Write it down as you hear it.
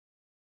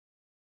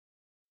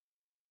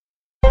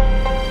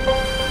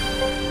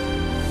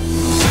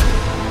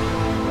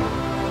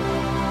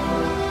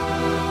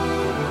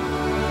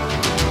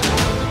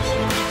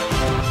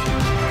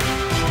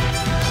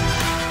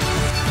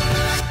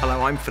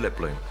I'm Philip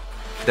Bloom.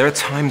 There are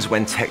times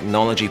when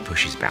technology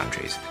pushes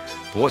boundaries,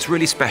 but what's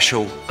really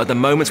special are the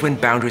moments when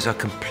boundaries are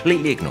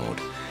completely ignored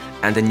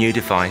and a new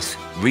device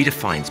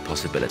redefines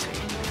possibility.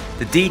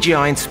 The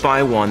DJI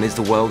Inspire 1 is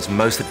the world's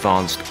most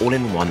advanced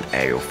all-in-one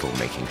aerial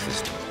filmmaking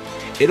system.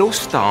 It all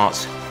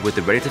starts with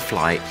the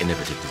ready-to-fly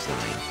innovative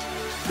design.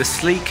 The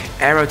sleek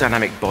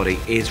aerodynamic body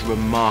is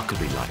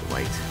remarkably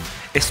lightweight,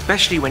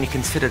 especially when you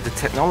consider the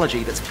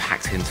technology that's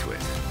packed into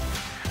it.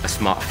 A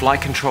smart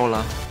flight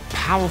controller,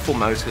 powerful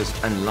motors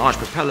and large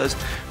propellers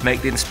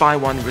make the Inspire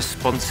 1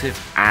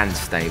 responsive and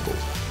stable.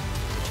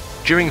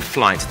 During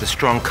flight, the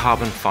strong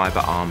carbon fiber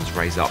arms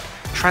raise up,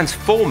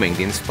 transforming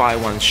the Inspire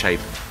 1's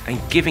shape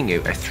and giving you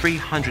a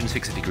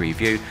 360-degree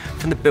view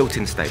from the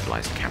built-in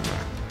stabilized camera.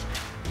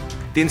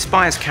 The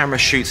Inspire's camera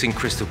shoots in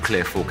crystal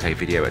clear 4K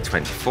video at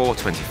 24,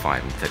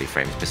 25 and 30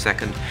 frames per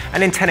second,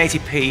 and in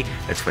 1080p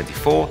at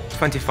 24,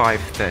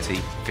 25, 30,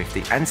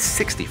 50 and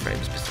 60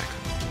 frames per second.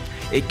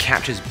 It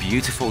captures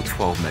beautiful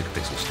 12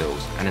 megapixel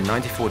stills, and a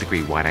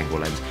 94-degree wide-angle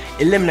lens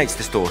eliminates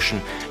distortion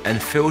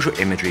and fills your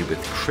imagery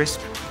with crisp,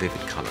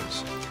 vivid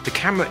colors. The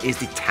camera is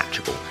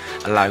detachable,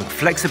 allowing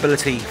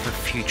flexibility for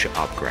future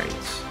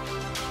upgrades.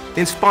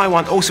 The Inspire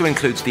 1 also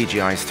includes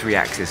DJI's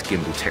 3-axis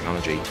gimbal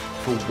technology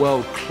for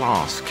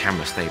world-class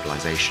camera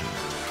stabilization.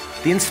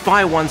 The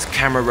Inspire 1's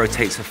camera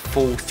rotates a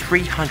full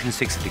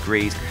 360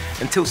 degrees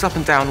and tilts up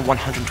and down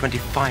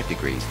 125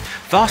 degrees,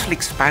 vastly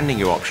expanding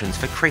your options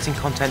for creating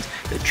content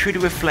that truly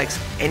reflects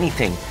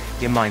anything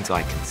your mind's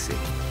eye can see.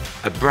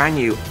 A brand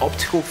new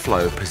optical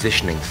flow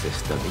positioning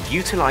system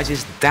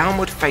utilizes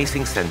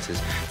downward-facing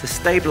sensors to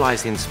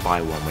stabilize the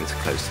Inspire 1 when it's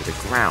close to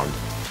the ground.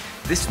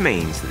 This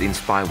means that the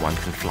Inspire 1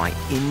 can fly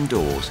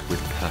indoors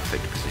with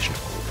perfect position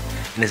hold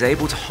and is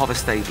able to hover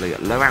stably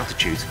at low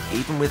altitudes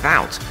even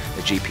without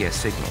a GPS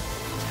signal.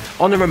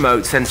 On the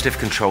remote, sensitive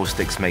control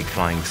sticks make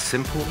flying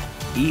simple,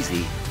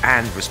 easy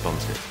and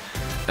responsive.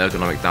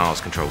 Ergonomic dials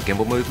control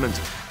gimbal movement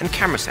and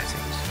camera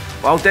settings,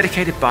 while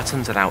dedicated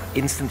buttons allow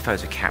instant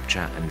photo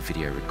capture and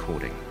video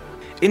recording.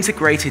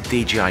 Integrated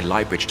DJI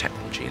Lightbridge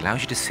technology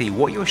allows you to see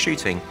what you're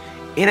shooting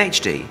in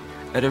HD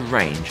at a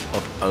range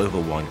of over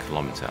 1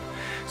 kilometer,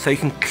 so you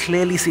can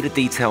clearly see the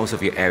details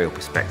of your aerial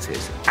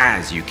perspectives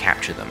as you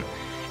capture them.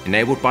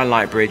 Enabled by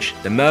Lightbridge,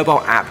 the mobile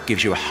app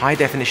gives you a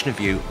high-definition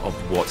view of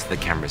what the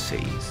camera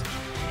sees.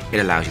 It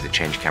allows you to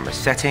change camera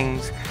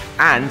settings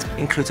and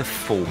includes a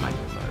full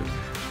manual mode.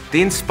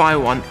 The Inspire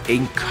 1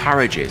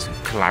 encourages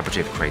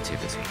collaborative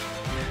creativity.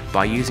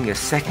 By using a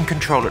second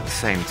controller at the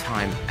same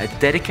time, a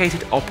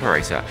dedicated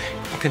operator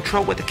can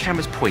control where the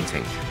camera's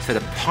pointing so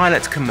the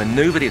pilot can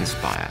maneuver the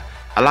Inspire,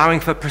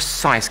 allowing for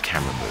precise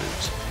camera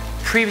moves.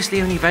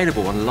 Previously only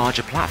available on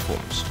larger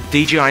platforms,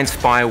 DJI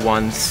Inspire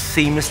 1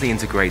 seamlessly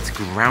integrates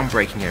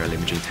groundbreaking aerial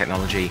imaging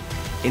technology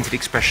into the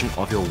expression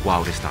of your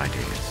wildest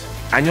ideas.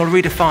 And you'll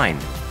redefine,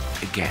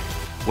 again,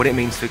 what it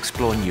means to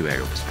explore new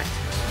aerial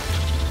perspectives.